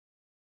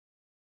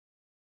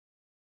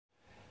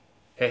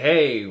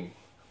Hey,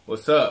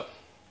 what's up?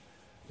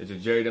 This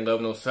is Detriot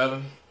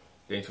 1107.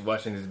 Thanks for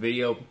watching this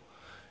video.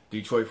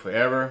 Detroit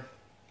forever.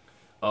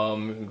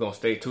 We're gonna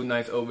stay 2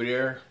 nights over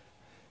there,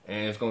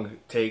 and it's gonna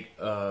take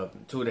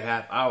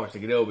 2.5 hours to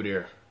get over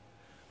there.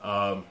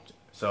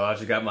 So I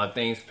just got my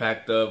things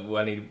packed up.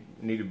 What I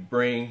need to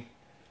bring.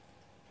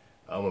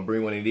 I'm gonna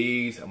bring one of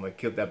these. I'm gonna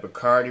keep that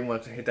Bacardi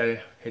once I hit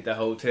that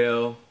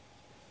hotel.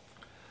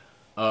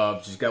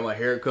 Just got my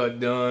haircut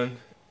done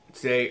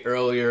today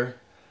earlier.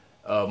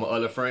 My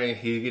other friend,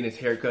 he's getting his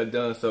haircut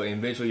done, so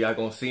eventually y'all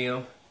gonna see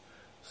him.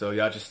 So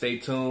y'all just stay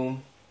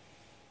tuned,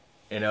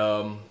 and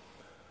y'all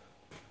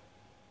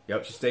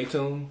just stay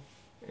tuned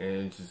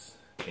and just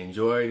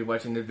enjoy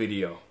watching the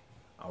video.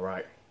 All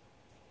right.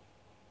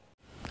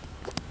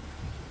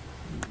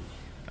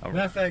 Matter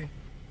of fact,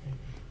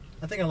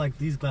 I think I like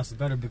these glasses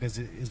better because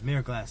it's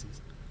mirror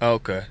glasses.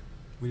 Okay.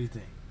 What do you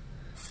think?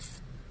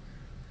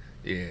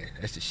 Yeah,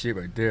 that's the shit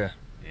right there.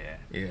 Yeah.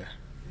 Yeah.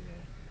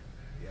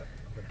 Yep.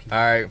 All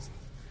right.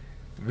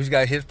 We just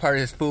got his part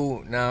of his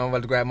food. Now I'm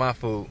about to grab my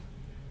food.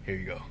 Here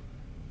you go.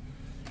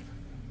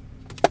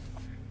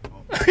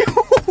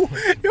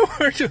 You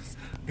were just.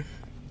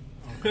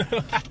 Hit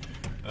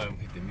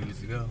the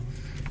music up.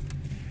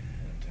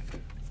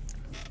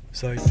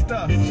 So,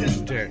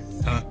 Jared,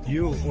 huh?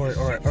 you or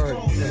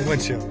the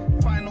windshield?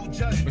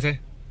 What's that?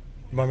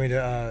 You want me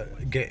to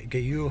get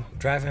you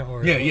driving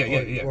or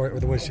Yeah. or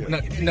the windshield?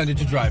 No, you're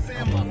driving.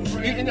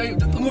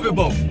 Move it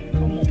both.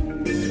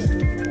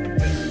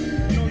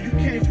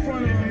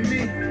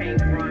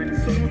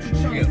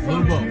 Yeah,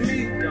 move both.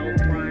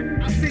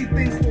 I see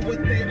things for what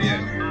they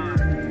are,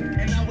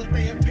 and not what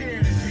they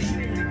appear to be.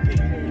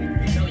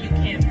 No, you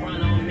can't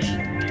front on me.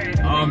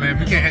 Oh man,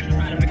 I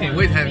can't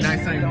wait to have a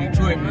nice time in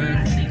Detroit,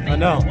 man. I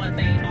know.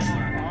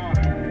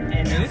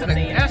 And this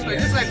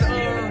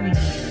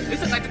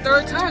is like the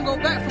 3rd time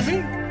going back for me.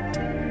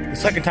 The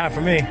 2nd time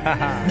for me.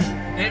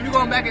 And we're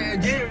going back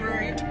in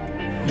January.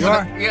 You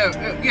are?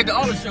 Yeah, the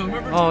auto show,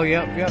 remember? Oh,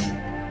 yep.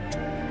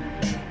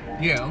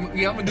 Yeah, I'm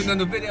gonna do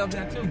another video of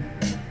that too.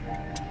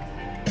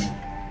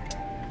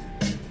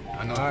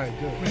 I know. Alright,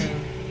 good.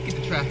 Man, get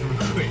the traffic real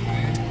quick,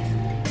 man.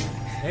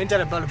 Ain't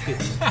that about a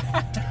bitch?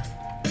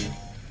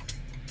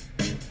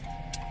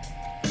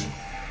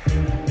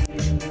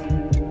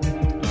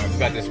 Alright, we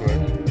got this one.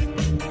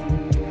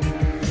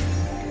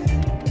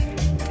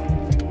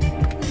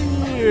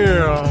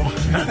 Yeah.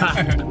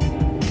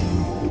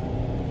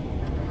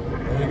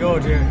 There you go,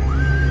 Jared.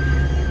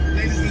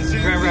 Ladies and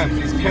gentlemen,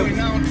 It's going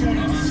down 20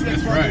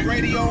 That's right.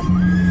 Radio.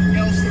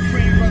 El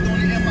Supreme brother on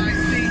the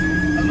MIC,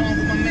 along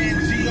with my man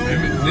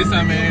Gio. This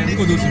time, man, we're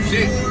gonna do some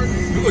shit.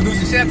 We're gonna do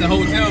some shit at the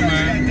hotel,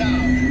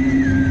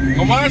 man.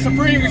 Omar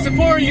Supreme, we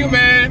support you,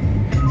 man.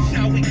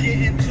 Shall we get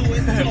into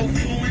it? Flow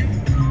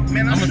fluent.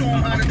 Man, I'm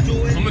showing how to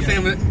do it. I'm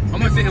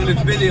gonna send him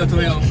this video to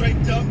him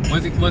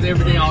once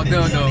everything all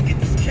done, though.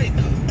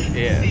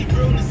 Yeah.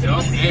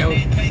 Yo, damn.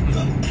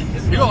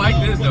 You gonna like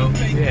this, though.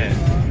 Yeah,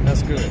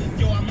 that's good.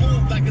 Yo, I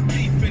move like a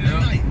thief in the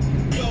night.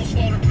 Well,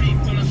 slaughter beef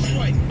when I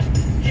strike.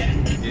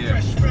 Yeah.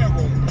 Fresh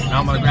sparrow. Now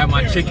I'm gonna grab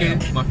my chicken,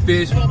 my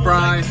fish, my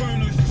fries,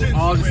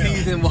 all the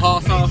season with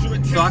hot sauce,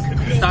 so I can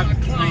stop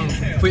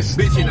quit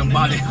bitching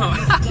about it.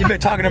 You've been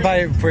talking about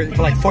it for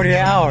like 48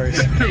 hours.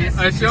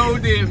 I sure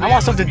did, man. I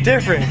want something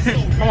different.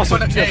 I want some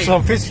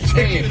fish and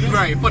chicken. Hey,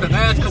 right, for the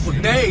last couple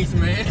of days,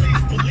 man.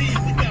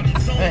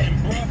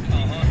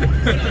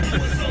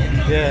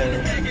 Yeah.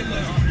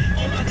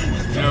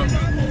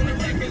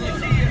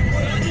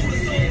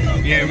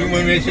 Yeah, we want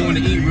to make sure we want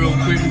to eat real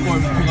quick before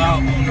we pull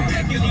out.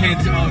 Head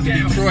to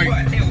Detroit.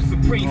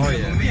 Oh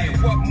yeah.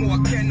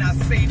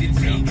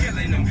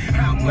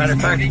 Matter of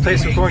fact, the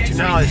place we're going to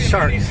now is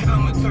Sharks.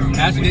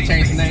 Actually, they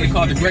changed the name. They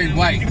called it Great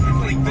White.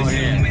 Oh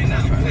yeah.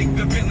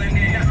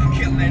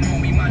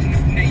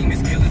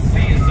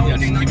 Yeah,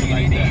 just keep it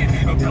like that.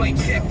 I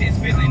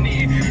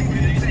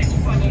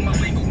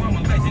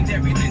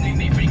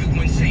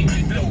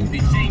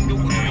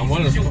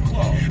wonder if I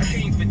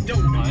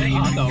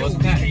thought it was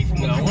Pat. I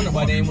wonder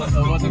why they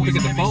wasn't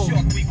picking the phone.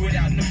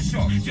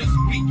 Just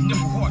beat, no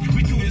heart.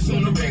 We do this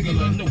on the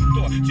regular, no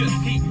thought. Just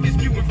heat is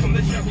spewing from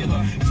the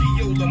jugular.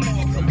 Gio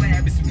Lamar from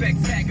Lab is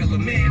spectacular.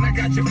 Man, I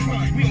got your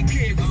front. We don't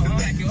care what's the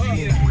back of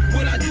us.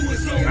 What I do is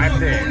so Right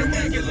there. on the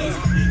regular.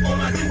 All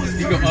I do is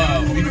You can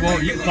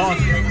pause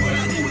it real quick.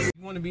 If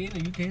you want to be in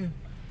there, you can.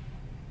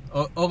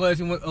 Unless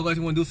you want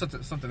to do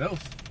something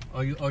else.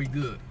 Are you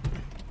good?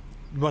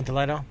 You want the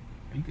light on?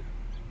 You could.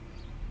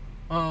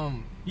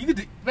 You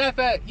could. Matter of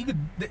fact, you could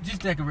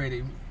just decorate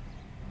it.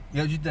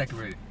 Yeah, just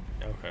decorate it.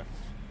 Okay.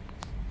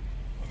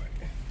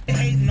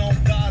 hating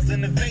on God's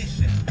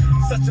innovation.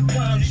 Such a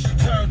clown, you should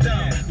turn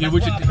down. Yeah,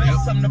 what you think?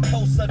 I'm the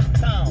post of the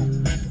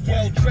town.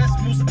 Well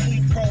dressed,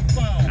 musically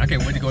profound. I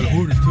can't wait to go to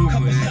Hooters too,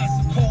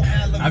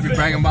 man. I've been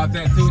bragging about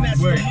that too.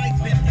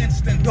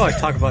 You always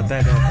talk about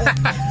that,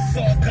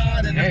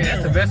 though. Hey,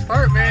 that's the best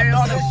part, man.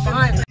 All the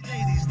fine.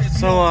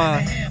 So,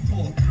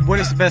 what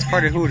is the best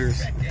part of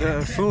Hooters?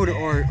 The food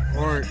or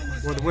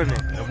the women?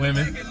 The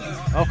women.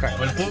 Okay.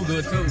 But the food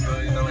good too,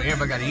 but you know,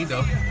 everybody gotta eat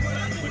though.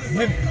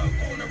 Women.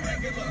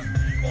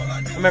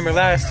 I remember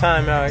last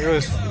time it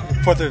was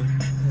 4th of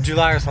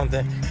July or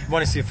something. You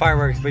want to see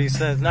fireworks, but you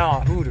said,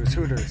 no, Hooters.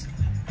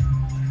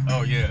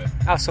 Oh, yeah.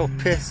 I was so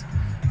pissed.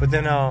 But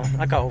then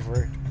I got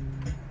over it.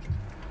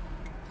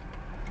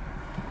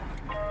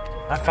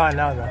 I find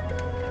out though.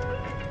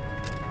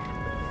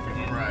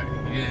 Right,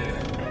 yeah.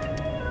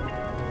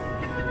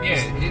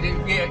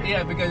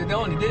 Yeah, because they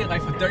only did it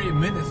like for 30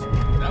 minutes.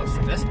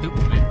 That's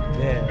stupid, man.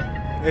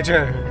 Yeah. It's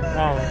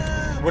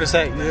what is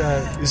that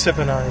you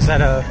sipping on? Is that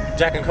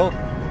Jack and Coke?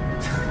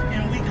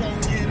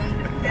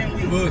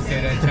 You would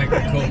say that Jack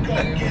and Coke,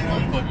 man.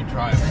 I'm fucking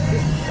try it.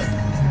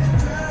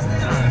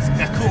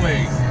 That's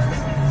Kool-Aid.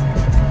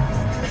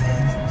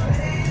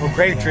 Or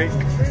grape drink.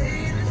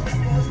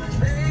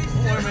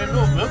 Boy, man,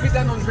 we'll get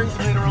that on drinks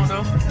later on,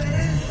 though.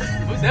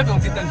 We'll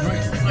definitely get that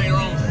drinks later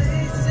on.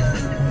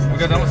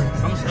 Because I'm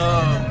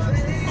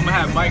gonna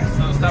have Mike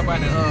stop by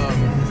the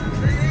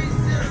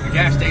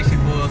gas station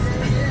for us.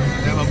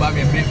 Then I'm buy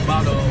me a big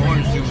bottle of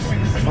orange juice.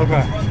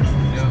 Okay.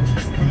 Yeah.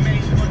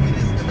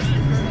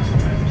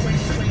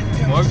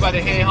 Well,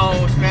 everybody head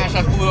home, smash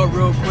our food up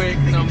real quick,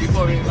 you know,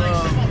 before we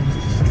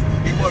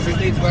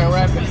leave to Grand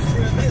Rapids,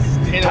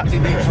 head up to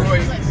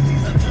Detroit,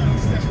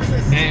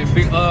 and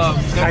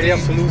tidy up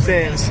some loose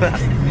ends.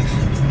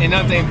 and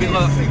another thing, be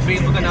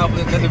looking out for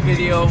another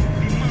video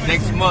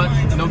next month,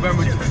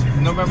 November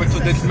to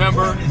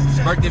December,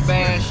 birthday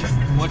bash.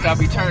 Once I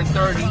be turned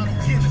 30,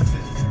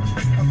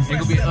 it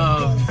could be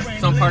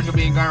some parts will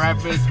be in Grand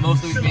Rapids,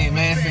 mostly be in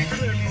Lansing.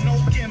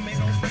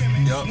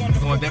 Yup, I'm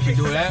gonna definitely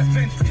do that.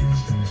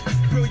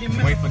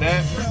 Wait for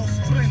that.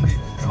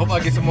 I hope I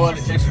get some more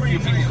extra few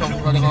people come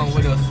run along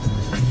with us.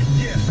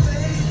 Yeah.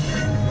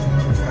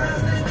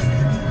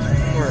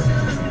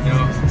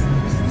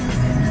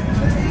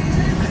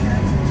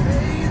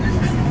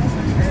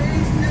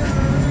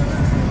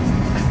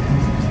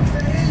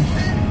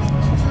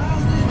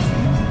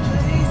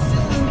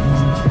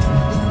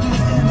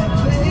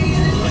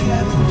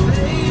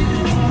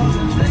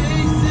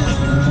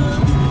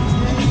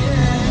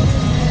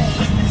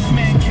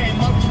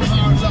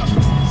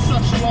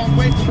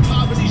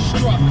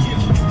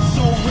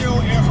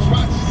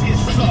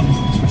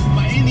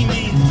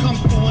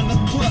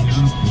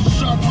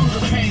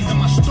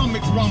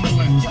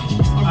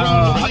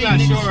 I'm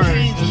not sure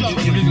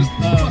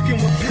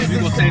if you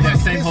gonna stay at that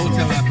same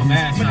hotel as from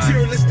last time.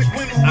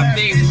 I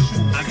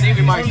think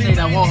we might stay at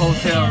that one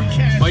hotel,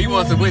 but you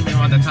wasn't with me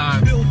around the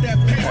time.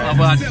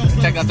 But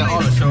check out the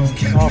auto show.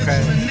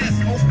 Okay.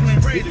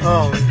 It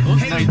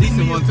was a nice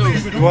decent one too.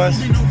 It was?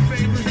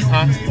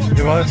 Huh?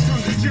 It was?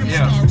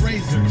 Yeah.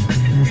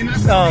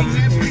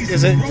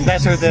 Is it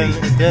nicer than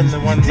the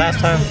one last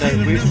time that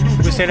we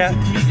stayed at?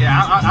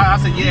 Yeah, I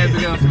said yeah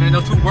because man,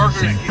 those two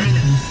workers,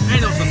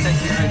 ain't no so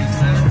sexy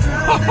ladies, man.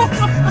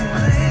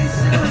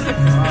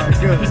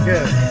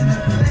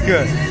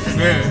 Good.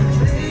 Yeah.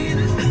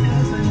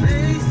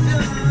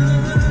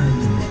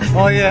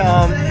 Oh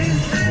yeah,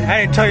 I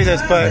didn't tell you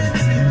this, but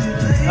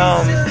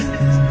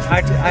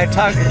I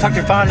talked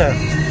to Fonda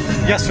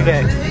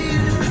yesterday.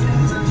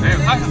 Man,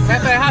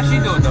 how's she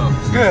doing though?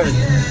 Good.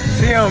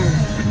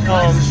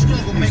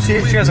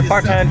 She has a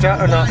part-time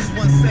job. Or no,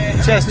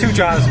 she has 2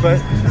 jobs, but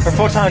her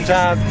full-time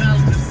job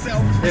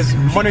is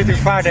Monday through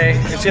Friday,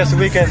 and she has the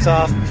weekends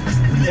off.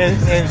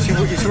 And she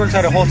works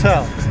at a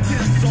hotel.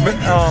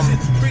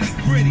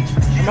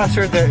 I'm not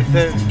sure the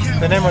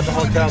name of the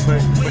hotel,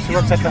 but she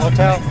works at the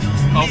hotel.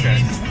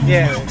 Okay.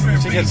 Yeah,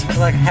 she gets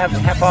like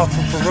half off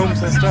for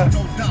rooms and stuff.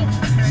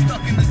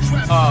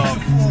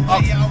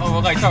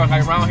 Like talking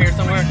like around here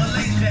somewhere.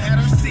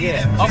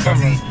 Yeah.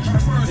 Okay.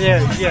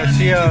 Yeah.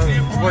 She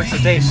works a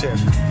day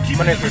shift,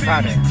 Monday through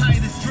Friday.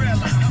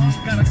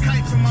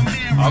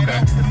 Okay.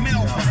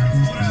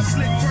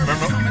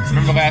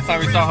 Remember last time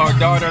we saw her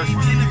daughter,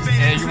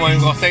 and you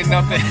weren't gonna say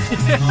nothing.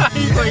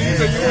 You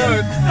said you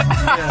was.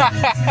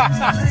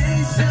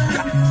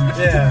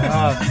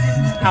 Yeah.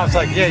 I was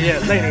like, yeah,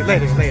 later.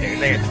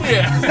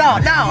 Yeah. No.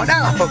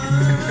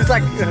 It's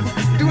like,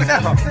 do it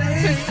now.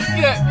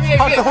 Yeah.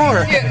 Pop the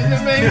horn.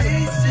 Yeah, man.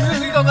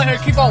 You gonna let her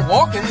keep on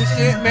walking this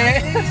shit,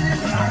 man.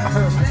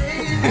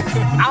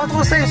 I was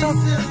gonna say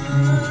something.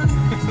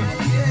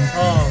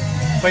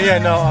 But yeah,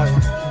 no.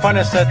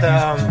 Fonda said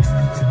that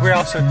we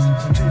also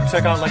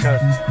check out like a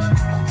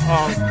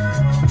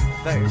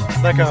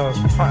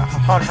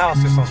haunted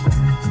house or something.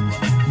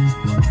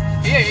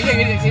 Yeah. We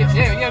need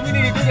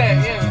to do that.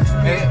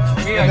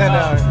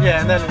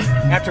 And then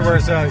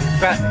afterwards,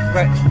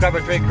 grab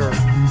a drink or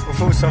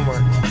food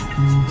somewhere.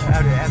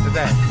 After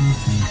that.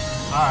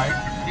 All right.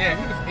 Yeah.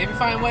 If you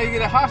find a way to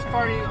get a house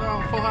party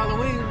for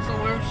Halloween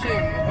somewhere, shit,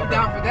 I'm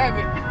down for that.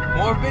 But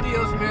more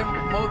videos, man.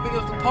 More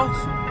videos to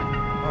post.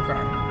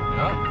 Okay.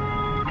 Yup.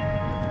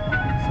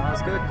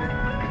 Sounds good, dude.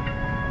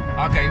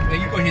 Okay, then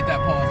you go hit that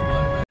pause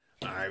button, man.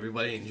 All right,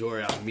 everybody,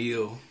 enjoy our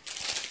meal.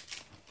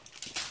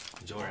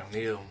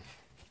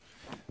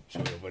 Show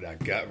you what I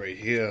got right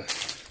here.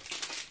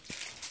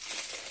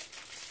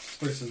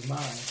 This is mine.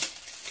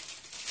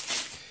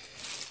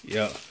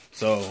 Yeah.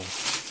 So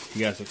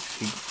you got some.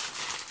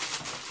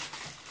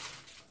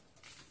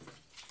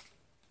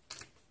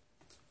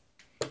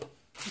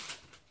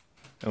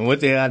 And what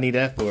the hell I need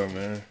that for,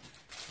 man?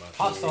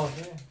 Hot sauce,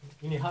 man.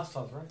 You need hot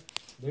sauce, right?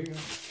 There you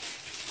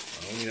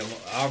go.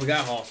 I already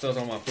got hot sauce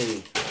on my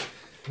food.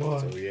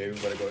 What? So yeah, we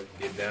better go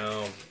get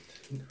down.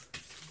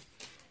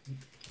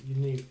 You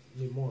need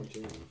more,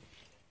 Jay.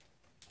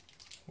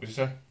 What you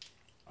say?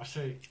 I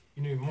say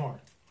you need more.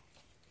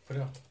 Put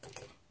it up.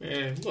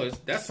 Man,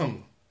 look, that's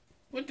some.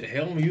 What the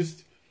hell am I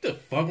used? What the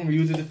fuck am I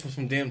using this for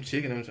some damn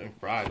chicken and some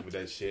fries with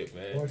that shit,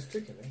 man? Well, it's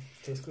chicken, man.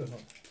 Tastes good, huh?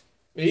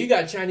 Man, you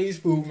got Chinese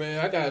food, man.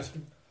 I got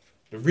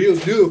the real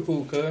good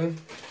food, cuz.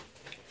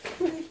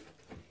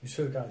 You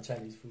should have gotten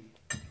Chinese food.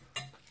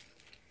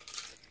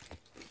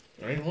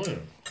 I ain't one of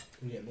them.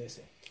 Yeah,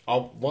 listen.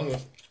 I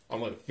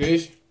want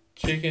fish,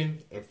 chicken,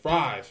 and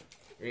fries.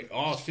 It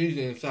all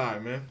seasoned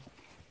inside, man.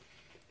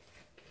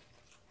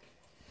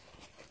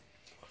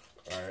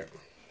 Alright.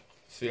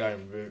 See you in a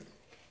bit.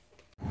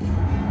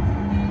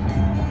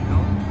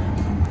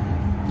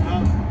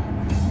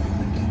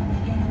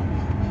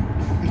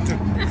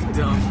 It's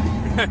dumb.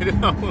 I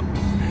know.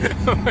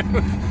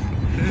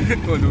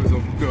 Gonna do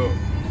some dumb.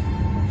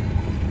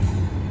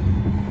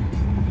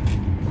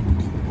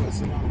 What's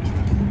a lot of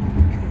traffic?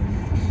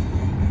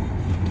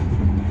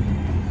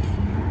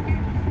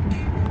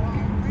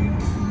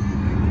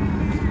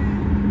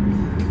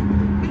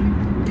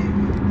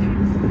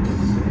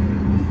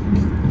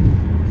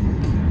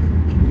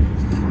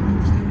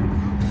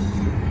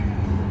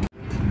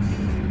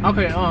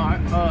 Okay,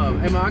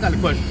 hey man, I got a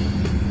question.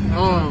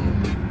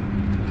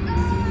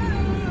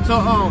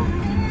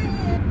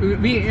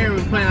 Me and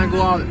Aaron plan to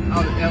go out to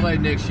LA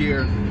next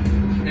year,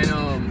 and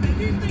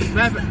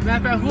matter of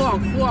fact, who are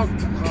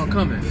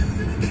coming?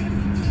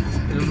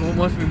 And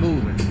once we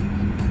moving.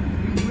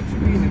 What you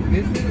mean, a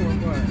visit or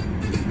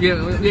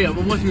what? Yeah,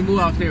 but once we move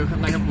out there,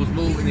 like I'm supposed to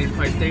move, and then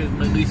probably stay at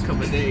least a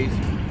couple of days.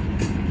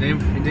 Then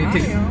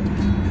take,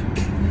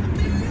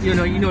 you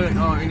know,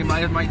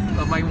 anybody else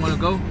might want to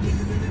go.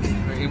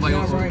 Anybody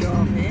Not else? right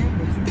offhand,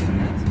 but you can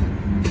ask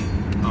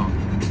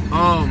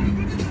me.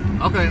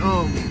 Okay, what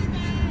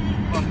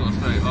I was gonna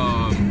say,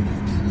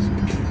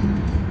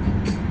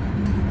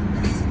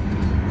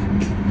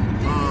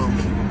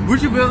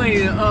 would you willing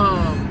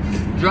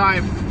to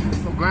drive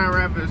from Grand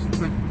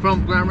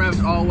Rapids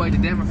all the way to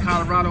Denver,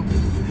 Colorado? What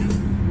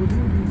would you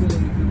willing to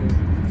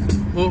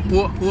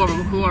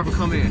do? Whoever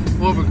come in,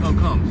 whoever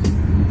comes.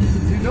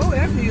 You know,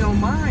 Ebony don't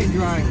mind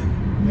driving.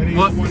 That ain't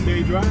What? a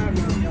one-day drive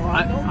now.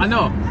 I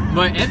know,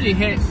 but Ebony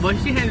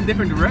she had a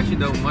different direction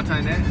though. One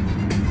time that,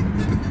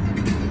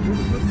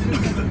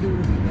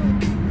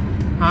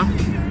 huh?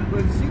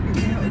 But she can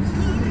help.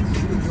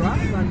 She can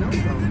drive, I know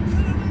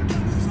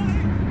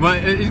though.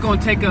 But it's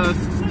gonna take us.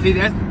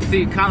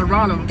 See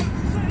Colorado,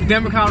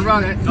 Denver,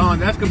 Colorado.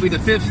 That's gonna be the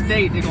 5th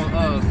state. They're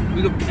gonna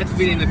that's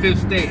be in the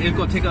 5th state. It's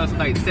gonna take us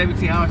like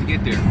 17 hours to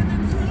get there.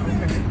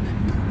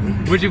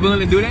 Okay. Would you willing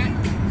to do that?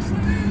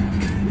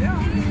 Yeah, I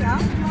mean, I'll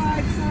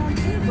drive some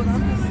too, but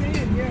I'm just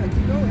saying, yeah,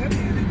 you know,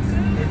 Ebony.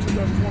 It took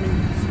us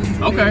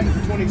 28 Okay.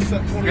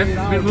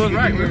 hours.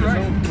 We're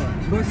right.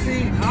 But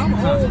see, I'm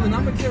old, and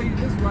I'm gonna tell you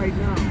this right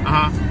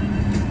now.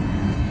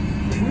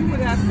 We would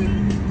have to,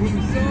 when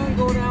the sun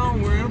go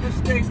down, wherever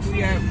state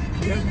we at,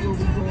 that's where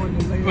we're going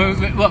to lay You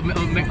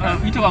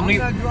talking about me?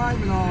 I'm not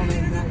driving all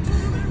that night.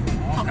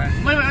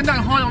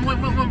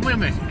 Wait a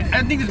minute.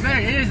 I think it's better.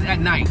 It is at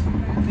night.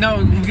 No,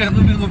 we get a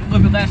little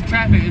bit less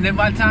traffic, and then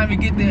by the time we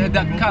get there,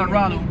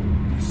 Colorado,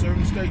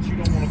 Certain states you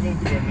don't want to go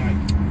through at night.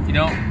 you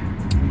know.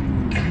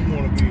 You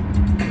want to be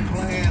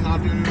playing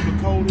out there in the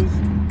Dakotas,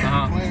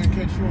 playing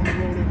catch you on the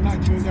road at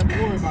night. You ain't got to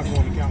worry about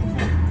going to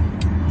California.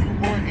 You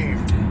or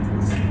Aaron.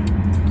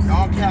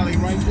 Y'all Cali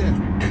right there.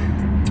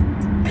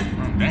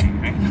 Dang,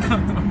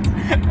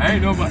 I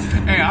ain't know about.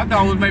 Hey, I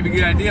thought it was maybe a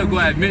good idea to go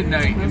at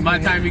midnight, and by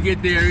the time you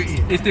get there,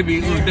 it still be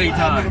a little The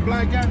daytime.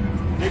 black guy,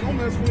 they gonna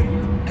mess with you.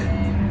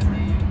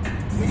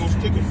 They gonna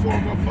stick a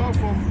fork above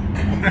them,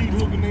 a meat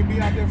hook, and they be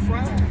out there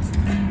frying.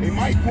 They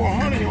might pour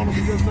honey on them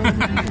because that's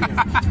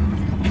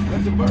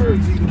let the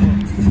birds eat them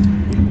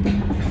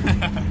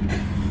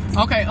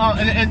up. Okay,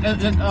 and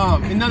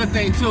another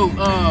thing too.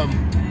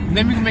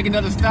 Then we can make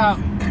another stop.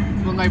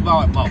 Like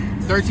about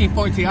 13,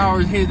 14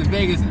 hours here to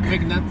Vegas, and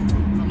make another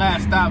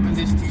last stop, and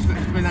then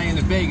spend the night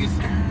in Vegas.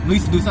 At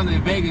least do something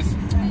in Vegas,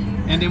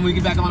 and then we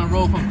get back on the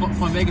road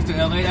from Vegas to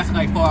LA. That's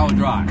like a 4-hour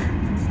drive.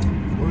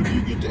 Well, if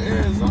you get to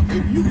Arizona,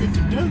 if you get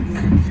to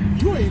Denver,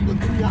 you ain't but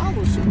 3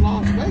 hours from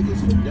Las Vegas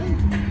from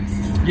Denver.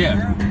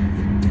 Yeah.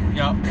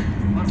 Yup.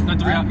 Not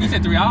 3 hours. You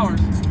said 3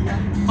 hours.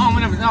 But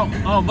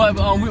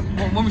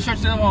when we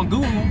searched it up on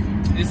Google,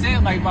 it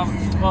said like about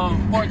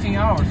 14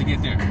 hours to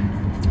get there.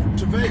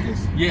 To Vegas?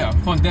 Yeah,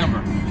 from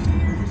Denver.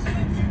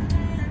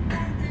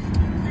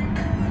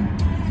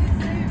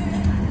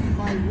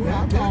 Like, well, I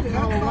thought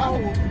Colorado.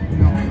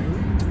 No,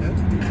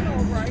 that's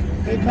all right.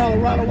 Hey,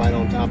 Colorado right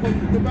on top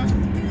of the back?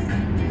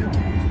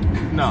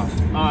 No,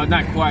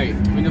 not quite.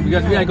 Because we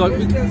gotta go.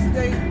 What's that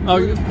state Oh,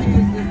 where the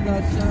kids just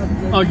got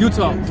shot?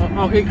 Utah.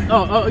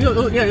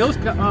 Yeah, it was.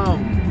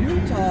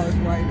 Utah is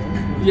right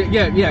over.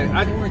 Yeah.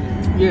 California.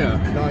 Yeah.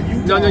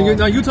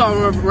 No,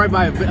 Utah right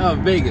by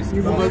Vegas.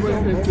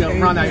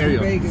 Around that area.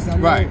 Vegas.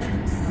 Right.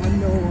 I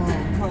know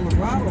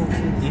Colorado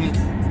is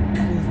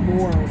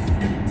more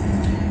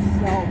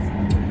south.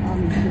 I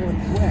mean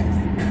northwest.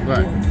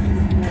 Right.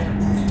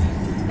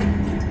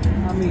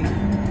 I mean,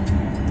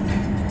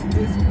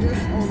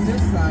 it's on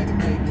this side of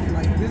Vegas.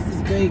 Like this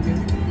is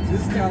Vegas. This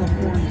is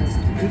California.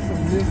 This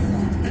on this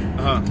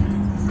side.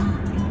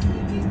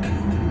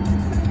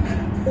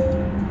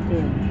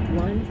 In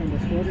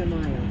 1.25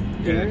 miles.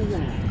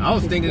 Yeah. I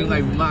was thinking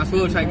like we might as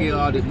well try to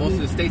get most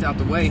of the states out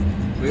the way.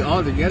 We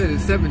all together.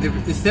 There's seven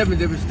different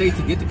states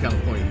to get to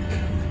California.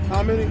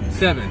 How many?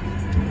 7.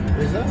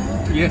 Is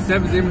that? Yeah,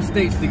 7 different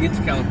states to get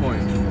to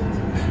California.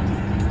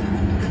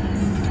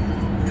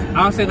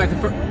 I'll say like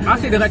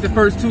the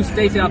first 2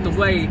 states out the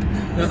way,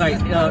 like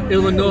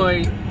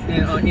Illinois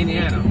and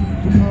Indiana.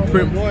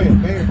 Illinois,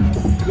 man.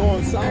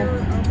 Going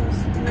south.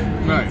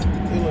 Right.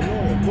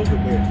 Illinois, Booker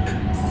Bear.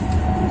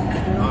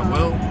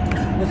 Well.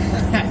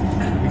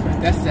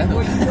 That's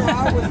settled. Well, you know, I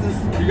was the,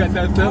 You got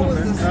that settled, I was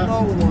the man.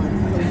 slow one.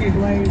 So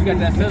You got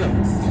that settled.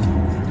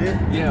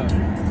 Yeah.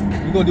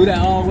 We're gonna do that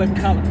all the way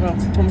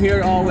from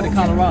here all the way to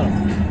Colorado.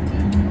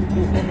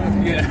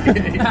 Yeah.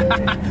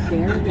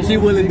 She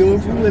willing to do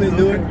it. She willing to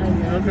do it.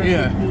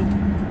 Yeah.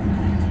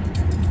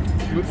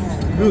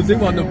 We was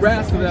thinking about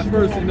Nebraska at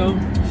first, you know.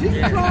 She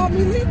called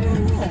me, leave me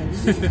alone.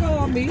 She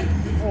called me.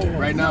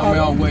 Right now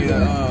we're on the way to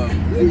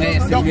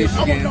Lansing,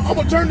 Michigan. I'm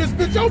gonna turn this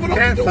bitch over. Don't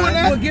be doing Well,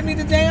 that. give me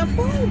the damn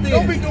phone then.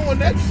 Don't be doing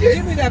that shit.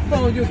 Give me that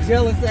phone, you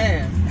jealous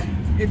ass.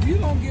 If you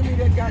don't give me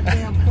that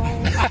goddamn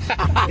phone,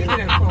 give me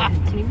that phone.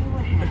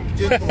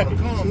 Just gonna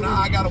come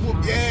now. I gotta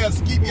whoop your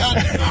ass. Keep you out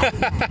of here.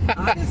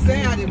 I didn't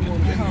say I didn't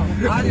want to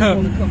come. I didn't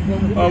want to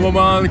come. Oh, my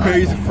mom, the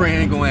crazy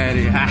friend going at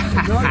it. You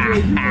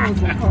know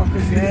gonna call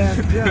his ass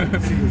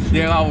jealous.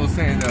 Yeah, I was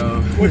saying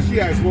What she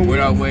asked? What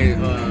we're on our way.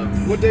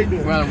 What they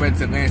doing? We're on our way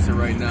to Lansing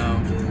right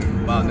now.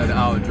 About another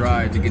hour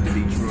drive to get to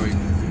Detroit.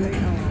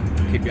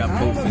 Keep y'all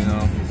posted, you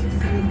know.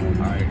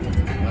 All right.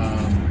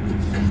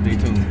 Stay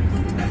tuned.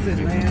 I said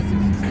Lansing.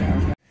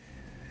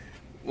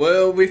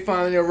 Well, we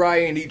finally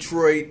arrived in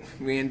Detroit.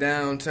 We in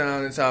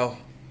downtown. It's our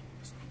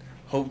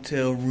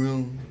hotel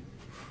room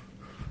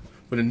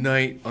for the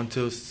night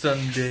until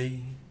Sunday.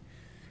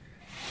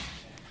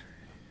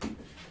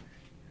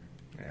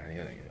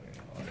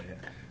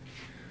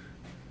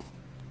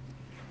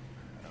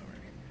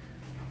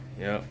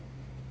 Yep.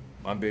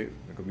 My bed.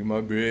 That could be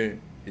my bed.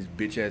 This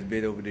bitch ass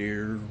bed over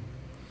there.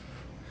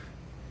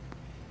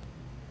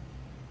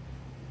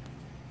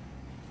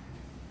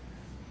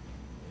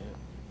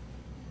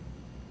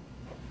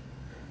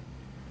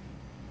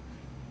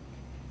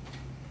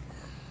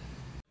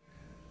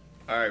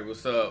 Alright,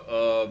 what's up?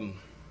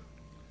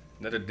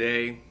 Another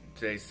day.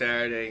 Today's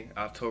Saturday,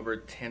 October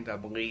 10th, I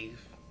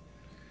believe.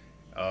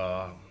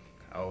 I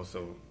was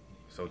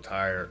so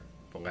tired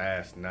from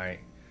last night,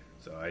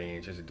 so I ain't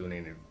interested in doing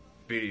any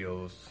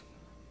videos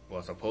what I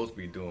was supposed to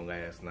be doing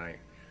last night.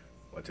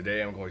 But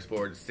today I'm going to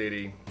explore the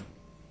city,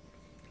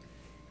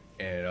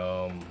 and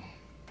I'm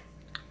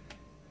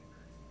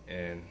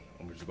gonna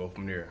just go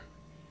from there.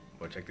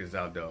 But check this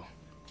out though.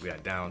 We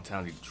got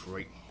downtown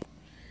Detroit.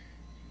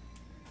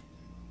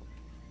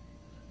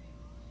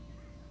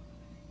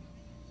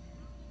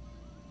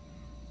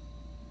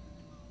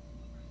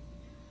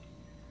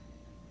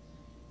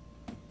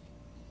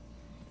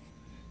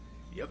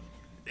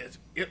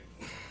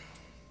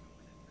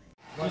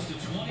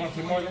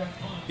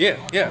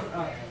 Yep.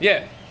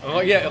 Yeah.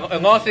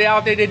 As long as they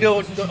out there, they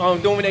doing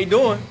what they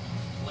doing.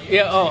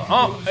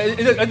 Yeah.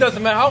 It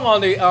doesn't matter how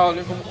long they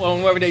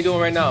whatever they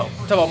doing right now.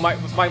 Talk about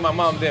Mike, my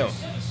mom, them.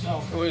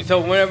 So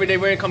whenever they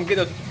ready to come get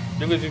us,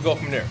 they just go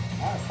from there.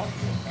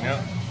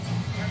 Yeah.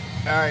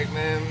 All right,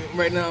 man.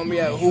 Right now we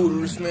at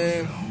Hooters,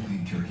 man.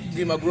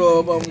 Get my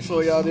grub. I'm gonna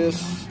show y'all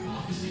this.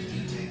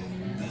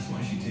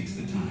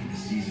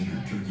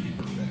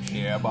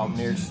 Yeah, about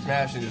near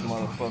smashing this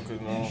motherfucker,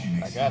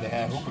 man. I gotta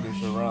have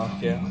Hooters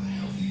around, yeah.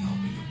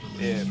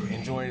 Yeah,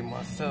 enjoying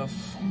myself.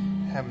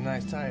 Have a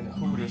nice time at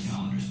Hooters.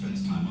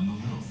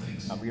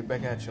 I'll get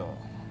back at y'all.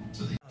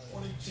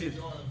 She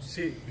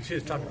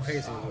was talking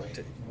crazy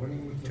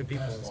to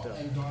people and stuff.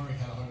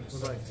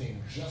 Was like,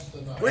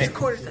 where's the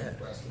quarters at?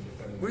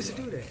 Where's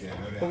the dude at?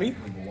 For me?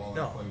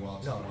 No,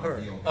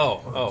 her.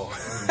 Oh.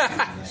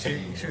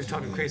 She was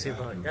talking crazy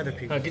about other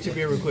people. Get your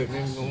beer real quick,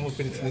 man. I want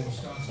to finish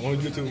this. I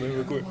want to do it, man,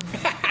 real quick.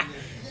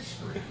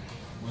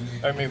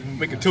 I mean,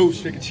 make a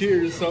toast, make a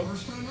cheers or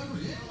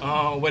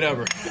something.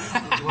 Whatever.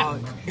 Well,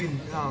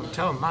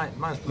 tell them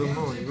mine's Blue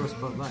Moon. Yours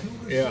Bud Light.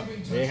 Yeah,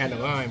 they ain't had the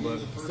line, but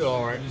still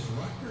alright.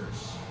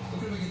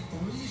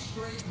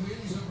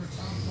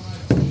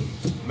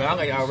 Man, I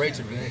like our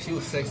Rachel, man. She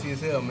was sexy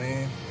as hell,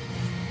 man.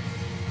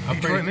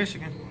 Detroit,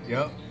 Michigan.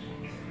 Yep.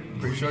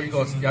 Pretty sure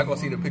y'all gonna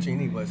see the picture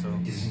anyway, so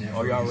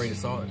y'all already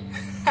saw it.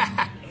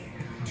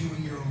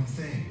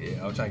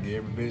 Yeah, I'm trying to get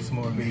every bit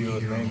more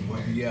videos, man.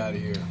 Be out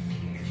of here.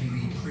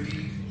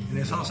 And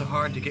it's also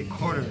hard to get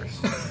quarters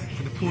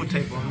for the pool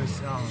table on this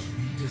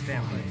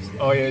damn place.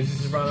 Oh yeah,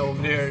 just run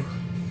over there.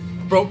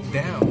 broke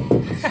down.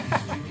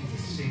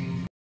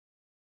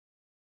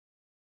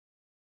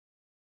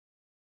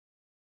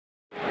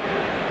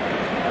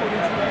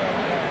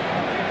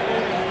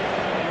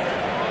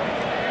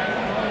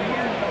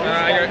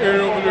 I got Erin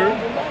over there.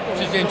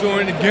 She's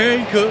enjoying the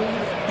game, cuz.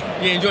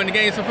 You enjoying the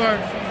game so far?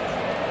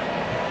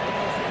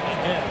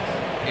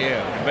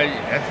 Yeah, I bet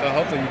that's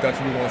hopefully you thought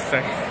you were gonna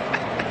say.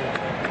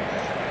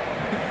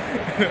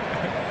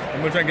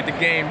 I'm gonna try and get the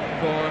game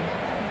going.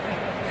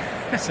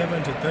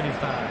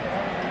 7-35.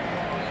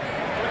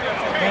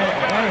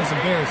 That is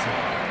embarrassing.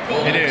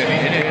 It is.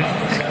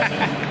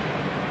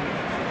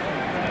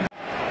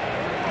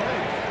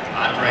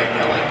 Andre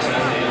Kelly is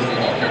the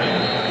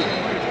alternate.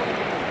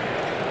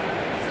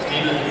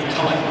 Stephen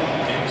Kelly,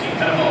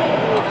 15 kind of ball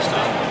on the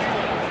stop.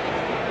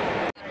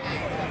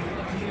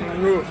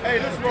 Hey,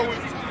 this is what we.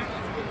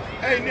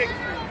 Hey, Nick,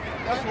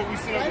 that's what we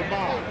sit up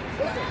about.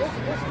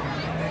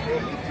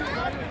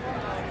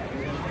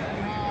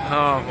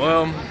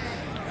 Well,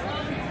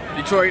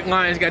 Detroit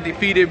Lions got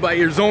defeated by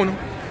Arizona.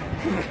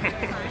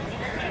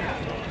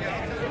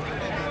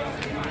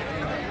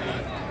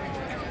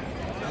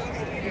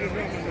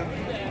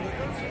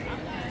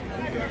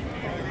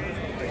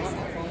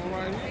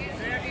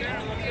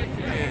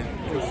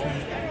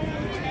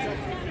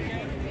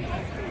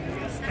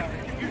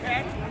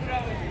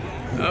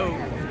 Oh.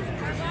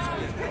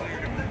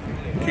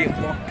 Keep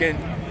walking.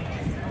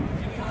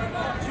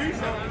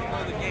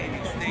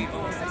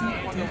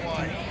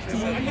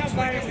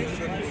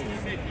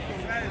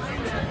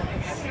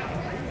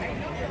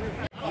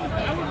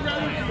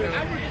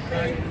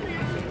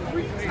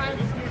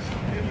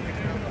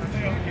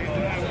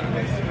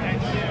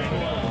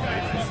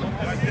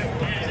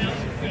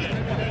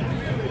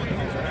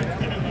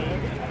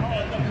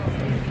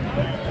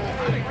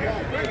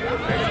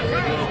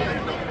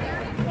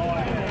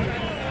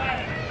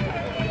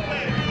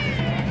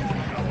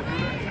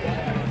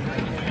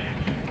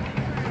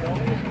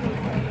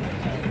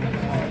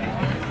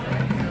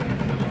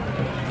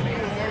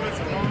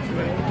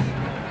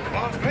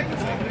 Las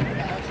Vegas.